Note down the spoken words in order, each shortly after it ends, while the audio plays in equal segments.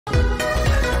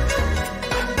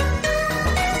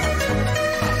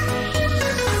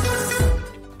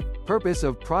Purpose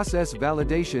of process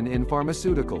validation in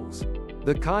pharmaceuticals.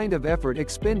 The kind of effort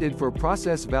expended for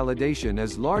process validation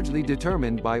is largely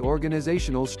determined by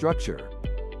organizational structure.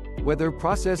 Whether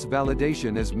process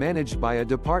validation is managed by a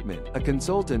department, a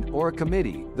consultant, or a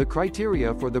committee, the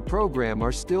criteria for the program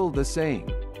are still the same.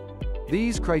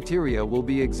 These criteria will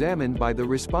be examined by the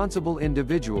responsible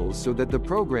individuals so that the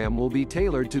program will be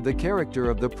tailored to the character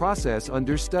of the process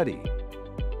under study.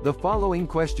 The following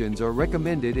questions are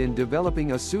recommended in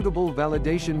developing a suitable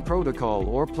validation protocol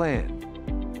or plan.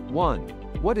 1.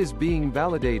 What is being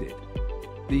validated?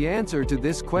 The answer to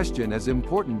this question is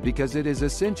important because it is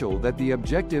essential that the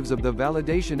objectives of the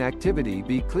validation activity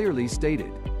be clearly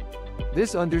stated.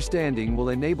 This understanding will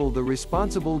enable the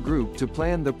responsible group to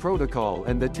plan the protocol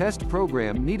and the test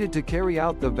program needed to carry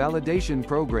out the validation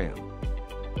program.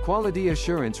 Quality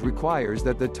assurance requires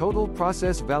that the total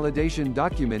process validation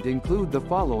document include the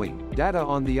following: data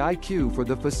on the IQ for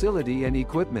the facility and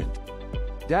equipment,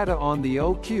 data on the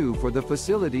OQ for the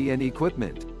facility and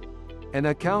equipment, an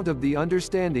account of the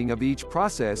understanding of each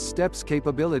process step's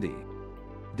capability,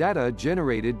 data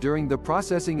generated during the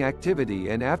processing activity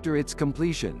and after its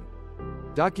completion,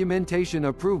 documentation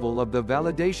approval of the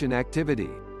validation activity.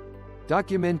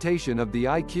 Documentation of the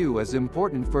IQ is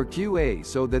important for QA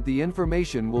so that the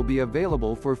information will be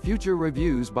available for future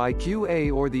reviews by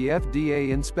QA or the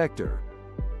FDA inspector.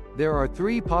 There are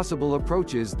 3 possible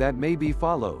approaches that may be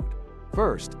followed.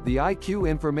 First, the IQ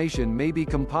information may be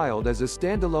compiled as a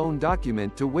standalone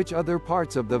document to which other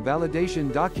parts of the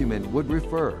validation document would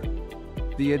refer.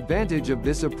 The advantage of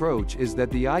this approach is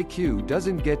that the IQ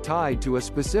doesn't get tied to a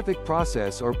specific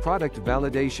process or product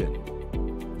validation.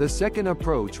 The second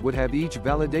approach would have each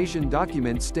validation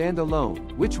document stand alone,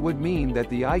 which would mean that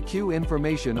the IQ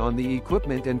information on the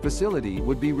equipment and facility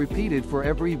would be repeated for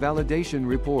every validation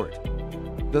report.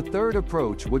 The third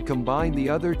approach would combine the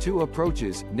other 2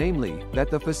 approaches, namely,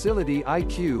 that the facility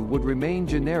IQ would remain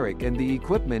generic and the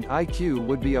equipment IQ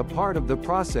would be a part of the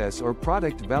process or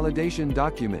product validation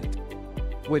document.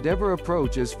 Whatever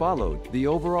approach is followed, the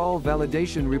overall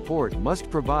validation report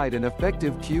must provide an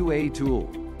effective QA tool.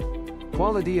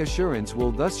 Quality assurance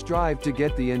will thus strive to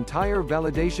get the entire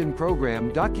validation program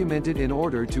documented in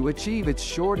order to achieve its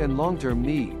short and long-term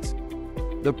needs.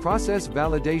 The process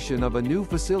validation of a new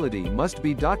facility must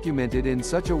be documented in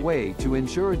such a way to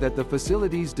ensure that the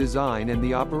facility's design and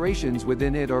the operations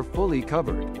within it are fully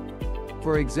covered.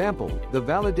 For example, the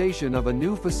validation of a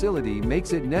new facility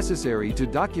makes it necessary to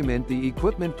document the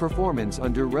equipment performance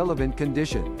under relevant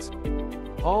conditions.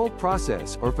 All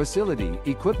process or facility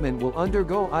equipment will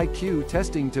undergo IQ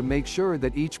testing to make sure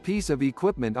that each piece of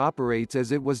equipment operates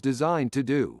as it was designed to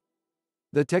do.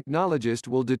 The technologist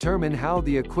will determine how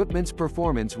the equipment's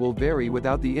performance will vary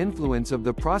without the influence of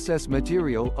the process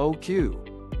material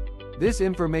OQ. This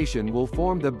information will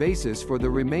form the basis for the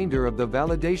remainder of the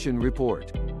validation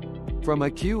report. From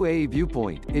a QA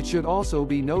viewpoint, it should also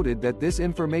be noted that this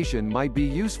information might be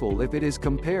useful if it is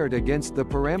compared against the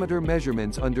parameter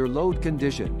measurements under load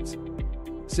conditions.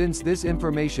 Since this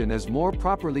information is more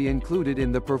properly included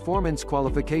in the performance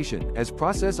qualification as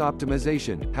process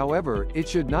optimization, however, it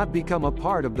should not become a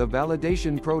part of the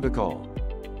validation protocol.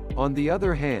 On the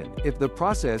other hand, if the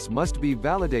process must be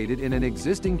validated in an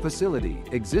existing facility,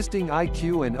 existing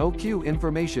IQ and OQ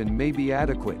information may be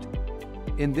adequate.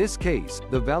 In this case,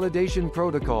 the validation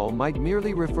protocol might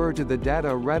merely refer to the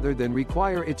data rather than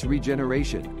require its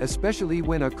regeneration, especially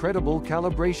when a credible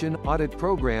calibration audit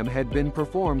program had been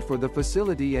performed for the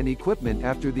facility and equipment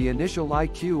after the initial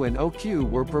IQ and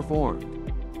OQ were performed.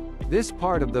 This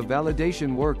part of the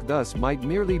validation work thus might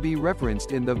merely be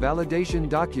referenced in the validation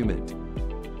document.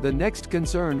 The next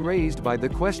concern raised by the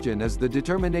question is the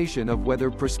determination of whether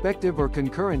prospective or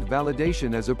concurrent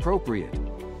validation is appropriate.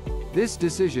 This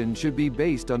decision should be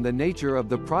based on the nature of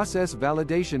the process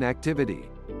validation activity.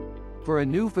 For a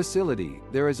new facility,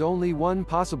 there is only one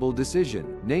possible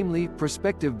decision, namely,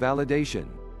 prospective validation.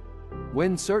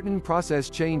 When certain process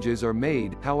changes are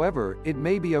made, however, it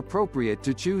may be appropriate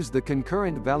to choose the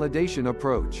concurrent validation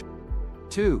approach.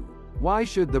 2. Why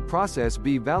should the process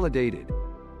be validated?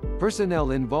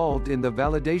 Personnel involved in the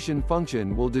validation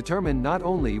function will determine not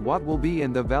only what will be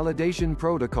in the validation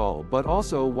protocol but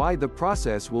also why the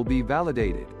process will be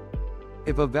validated.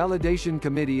 If a validation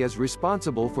committee is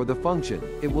responsible for the function,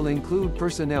 it will include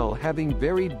personnel having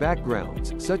varied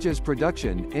backgrounds, such as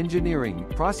production, engineering,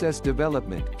 process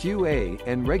development, QA,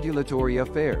 and regulatory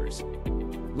affairs.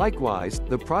 Likewise,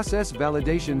 the process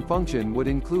validation function would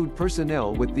include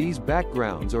personnel with these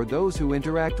backgrounds or those who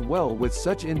interact well with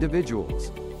such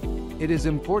individuals. It is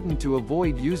important to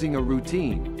avoid using a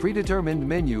routine, predetermined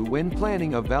menu when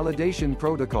planning a validation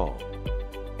protocol.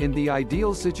 In the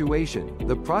ideal situation,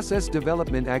 the process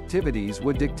development activities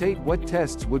would dictate what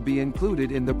tests would be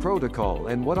included in the protocol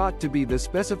and what ought to be the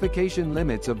specification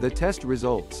limits of the test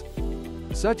results.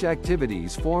 Such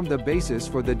activities form the basis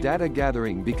for the data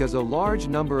gathering because a large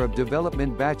number of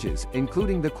development batches,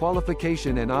 including the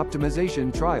qualification and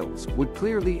optimization trials, would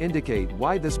clearly indicate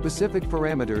why the specific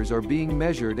parameters are being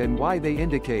measured and why they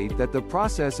indicate that the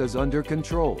process is under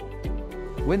control.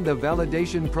 When the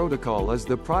validation protocol is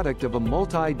the product of a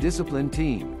multi-discipline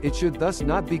team, it should thus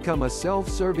not become a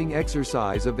self-serving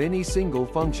exercise of any single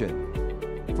function.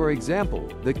 For example,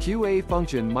 the QA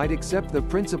function might accept the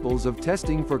principles of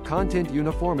testing for content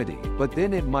uniformity, but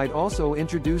then it might also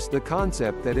introduce the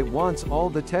concept that it wants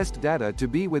all the test data to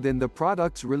be within the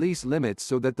product's release limits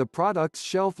so that the product's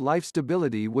shelf life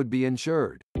stability would be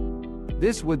ensured.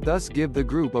 This would thus give the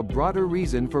group a broader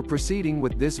reason for proceeding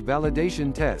with this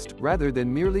validation test, rather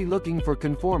than merely looking for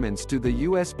conformance to the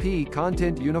USP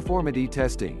content uniformity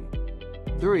testing.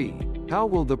 3. How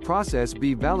will the process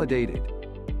be validated?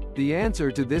 The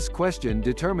answer to this question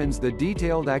determines the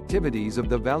detailed activities of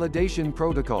the validation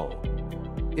protocol.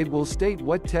 It will state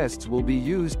what tests will be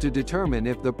used to determine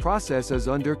if the process is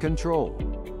under control.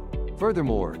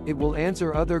 Furthermore, it will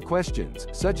answer other questions,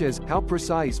 such as, how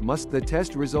precise must the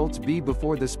test results be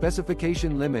before the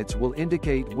specification limits will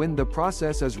indicate when the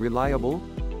process is reliable?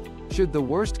 Should the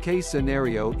worst-case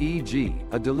scenario, e.g.,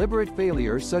 a deliberate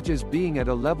failure such as being at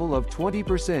a level of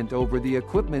 20% over the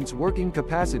equipment's working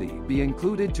capacity, be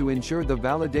included to ensure the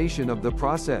validation of the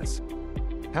process?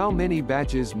 How many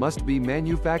batches must be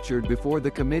manufactured before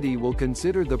the committee will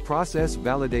consider the process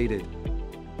validated?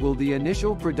 Will the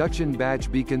initial production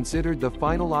batch be considered the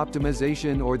final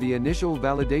optimization or the initial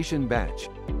validation batch?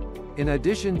 In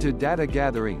addition to data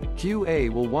gathering,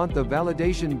 QA will want the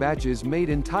validation batches made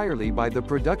entirely by the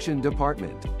production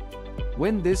department.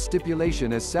 When this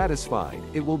stipulation is satisfied,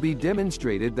 it will be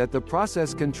demonstrated that the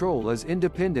process control is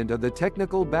independent of the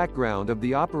technical background of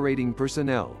the operating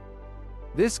personnel.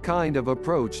 This kind of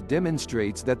approach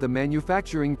demonstrates that the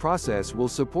manufacturing process will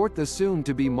support the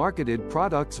soon-to-be marketed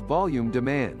product's volume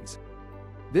demands.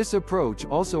 This approach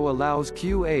also allows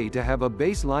QA to have a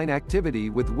baseline activity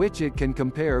with which it can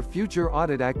compare future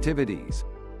audit activities.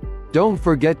 Don't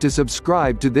forget to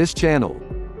subscribe to this channel.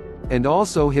 And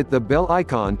also hit the bell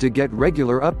icon to get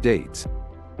regular updates.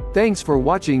 Thanks for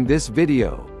watching this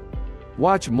video.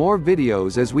 Watch more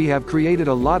videos as we have created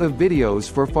a lot of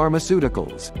videos for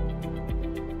pharmaceuticals.